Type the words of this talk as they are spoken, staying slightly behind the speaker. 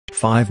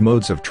5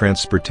 modes of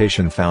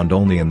transportation found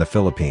only in the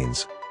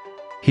Philippines.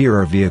 Here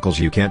are vehicles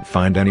you can't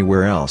find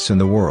anywhere else in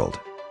the world.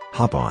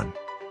 Hop on.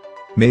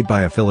 Made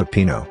by a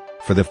Filipino,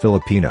 for the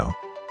Filipino.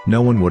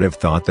 No one would have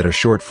thought that a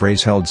short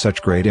phrase held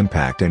such great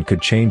impact and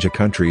could change a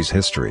country's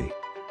history.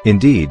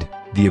 Indeed,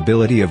 the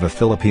ability of a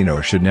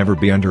Filipino should never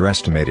be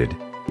underestimated.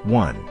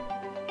 1.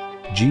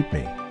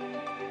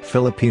 Jeepney.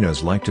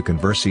 Filipinos like to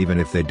converse even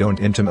if they don't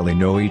intimately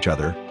know each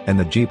other, and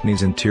the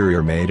jeepney's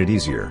interior made it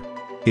easier.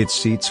 Its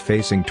seats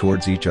facing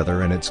towards each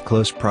other and its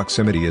close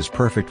proximity is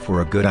perfect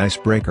for a good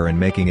icebreaker and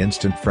making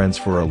instant friends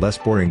for a less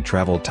boring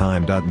travel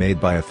time. Made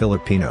by a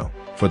Filipino,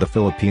 for the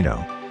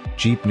Filipino.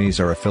 Jeepneys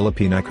are a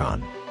Philippine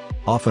icon.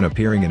 Often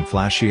appearing in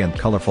flashy and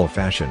colorful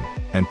fashion,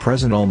 and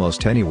present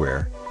almost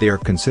anywhere, they are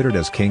considered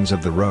as kings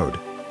of the road.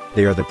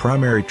 They are the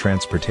primary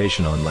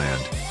transportation on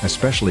land,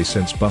 especially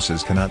since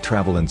buses cannot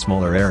travel in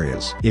smaller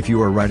areas. If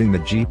you are riding the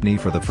jeepney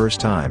for the first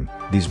time,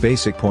 these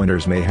basic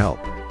pointers may help,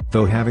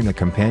 though having a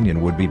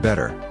companion would be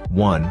better.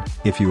 1.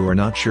 If you are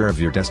not sure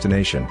of your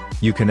destination,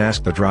 you can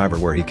ask the driver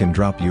where he can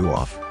drop you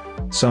off.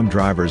 Some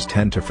drivers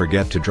tend to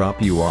forget to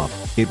drop you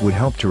off. It would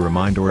help to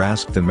remind or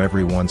ask them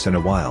every once in a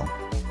while.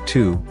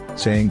 2.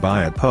 Saying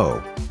bayad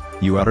po.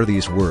 You utter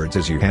these words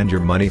as you hand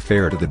your money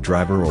fare to the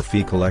driver or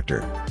fee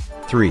collector.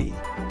 3.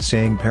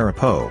 Saying para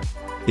po.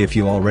 If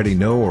you already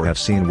know or have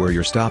seen where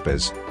your stop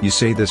is, you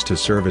say this to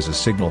serve as a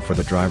signal for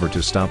the driver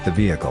to stop the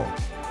vehicle.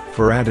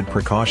 For added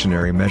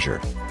precautionary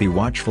measure, be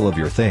watchful of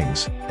your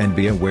things, and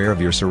be aware of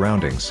your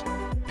surroundings.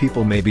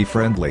 People may be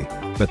friendly,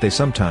 but they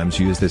sometimes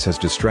use this as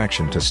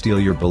distraction to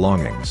steal your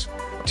belongings.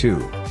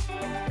 2.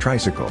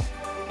 Tricycle.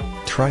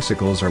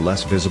 Tricycles are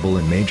less visible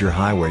in major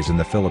highways in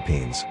the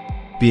Philippines.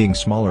 Being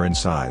smaller in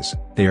size,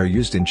 they are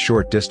used in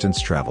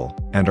short-distance travel,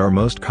 and are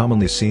most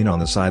commonly seen on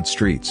the side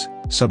streets,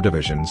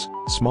 subdivisions,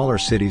 smaller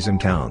cities and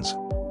towns.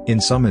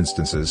 In some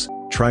instances,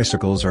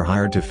 tricycles are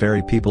hired to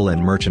ferry people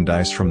and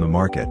merchandise from the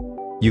market.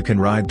 You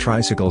can ride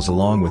tricycles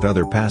along with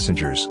other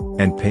passengers,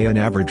 and pay an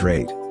average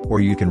rate,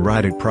 or you can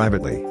ride it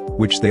privately,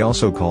 which they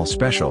also call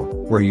special,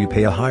 where you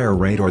pay a higher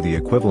rate or the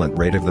equivalent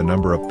rate of the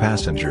number of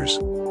passengers.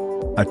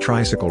 A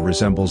tricycle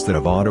resembles that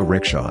of auto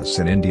rickshaws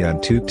in India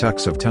and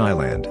tuk-tuks of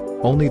Thailand,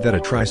 only that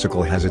a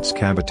tricycle has its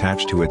cab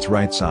attached to its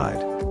right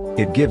side.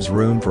 It gives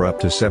room for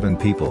up to 7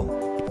 people.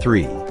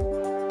 3.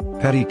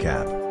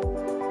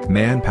 Pedicab.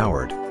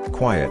 Man-powered,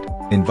 quiet,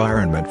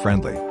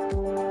 environment-friendly.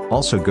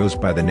 Also goes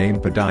by the name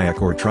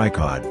padayak or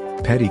tricod,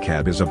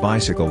 pedicab is a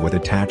bicycle with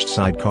attached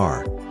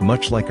sidecar,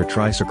 much like a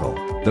tricycle,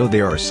 though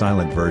they are a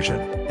silent version,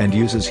 and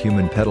uses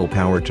human pedal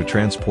power to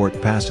transport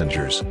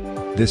passengers.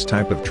 This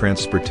type of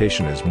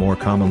transportation is more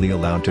commonly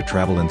allowed to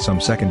travel in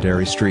some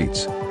secondary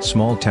streets,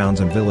 small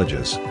towns and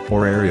villages,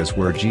 or areas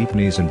where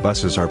jeepneys and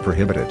buses are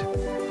prohibited.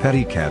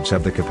 Pedicabs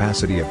have the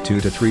capacity of 2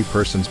 to 3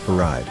 persons per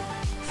ride.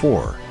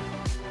 4.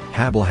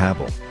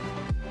 Habal-habal.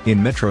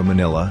 In Metro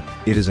Manila,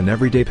 it is an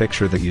everyday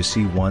picture that you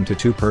see 1 to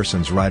 2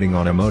 persons riding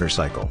on a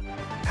motorcycle.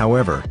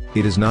 However,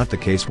 it is not the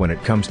case when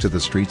it comes to the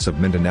streets of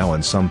Mindanao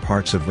and some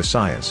parts of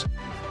Visayas.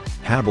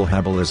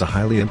 Habal-habal is a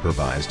highly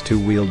improvised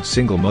 2-wheeled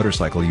single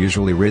motorcycle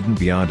usually ridden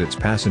beyond its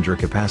passenger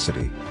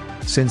capacity.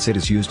 Since it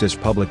is used as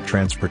public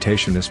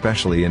transportation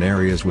especially in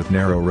areas with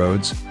narrow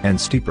roads,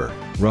 and steeper,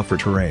 rougher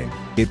terrain,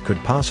 it could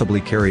possibly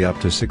carry up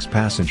to 6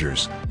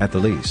 passengers, at the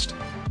least.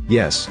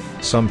 Yes,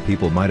 some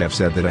people might have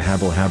said that a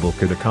habal-habal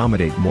could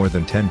accommodate more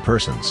than 10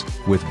 persons,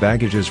 with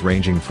baggages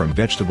ranging from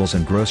vegetables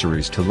and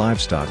groceries to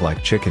livestock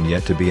like chicken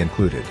yet to be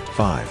included.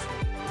 5.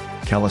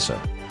 Kalesa.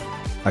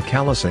 A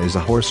kalesa is a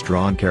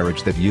horse-drawn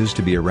carriage that used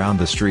to be around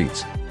the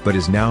streets, but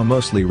is now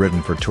mostly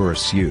ridden for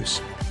tourists'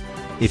 use.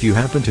 If you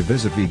happen to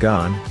visit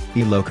Vigan,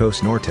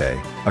 Ilocos Norte,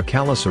 a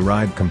kalesa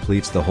ride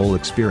completes the whole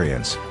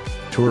experience.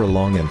 Tour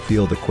along and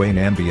feel the quaint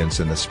ambience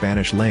in the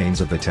Spanish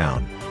lanes of the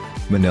town.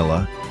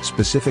 Manila,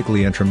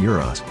 specifically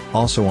Intramuros,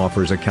 also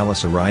offers a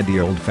kalesa ride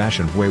the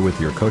old-fashioned way with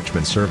your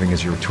coachman serving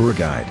as your tour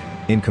guide,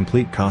 in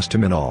complete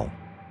costume and all.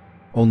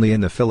 Only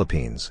in the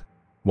Philippines.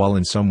 While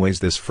in some ways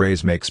this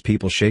phrase makes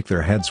people shake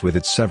their heads with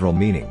its several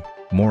meaning,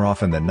 more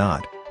often than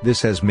not,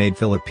 this has made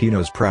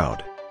Filipinos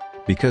proud.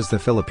 Because the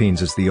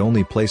Philippines is the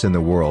only place in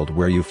the world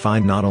where you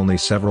find not only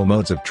several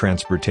modes of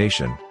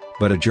transportation,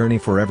 but a journey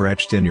forever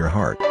etched in your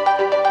heart.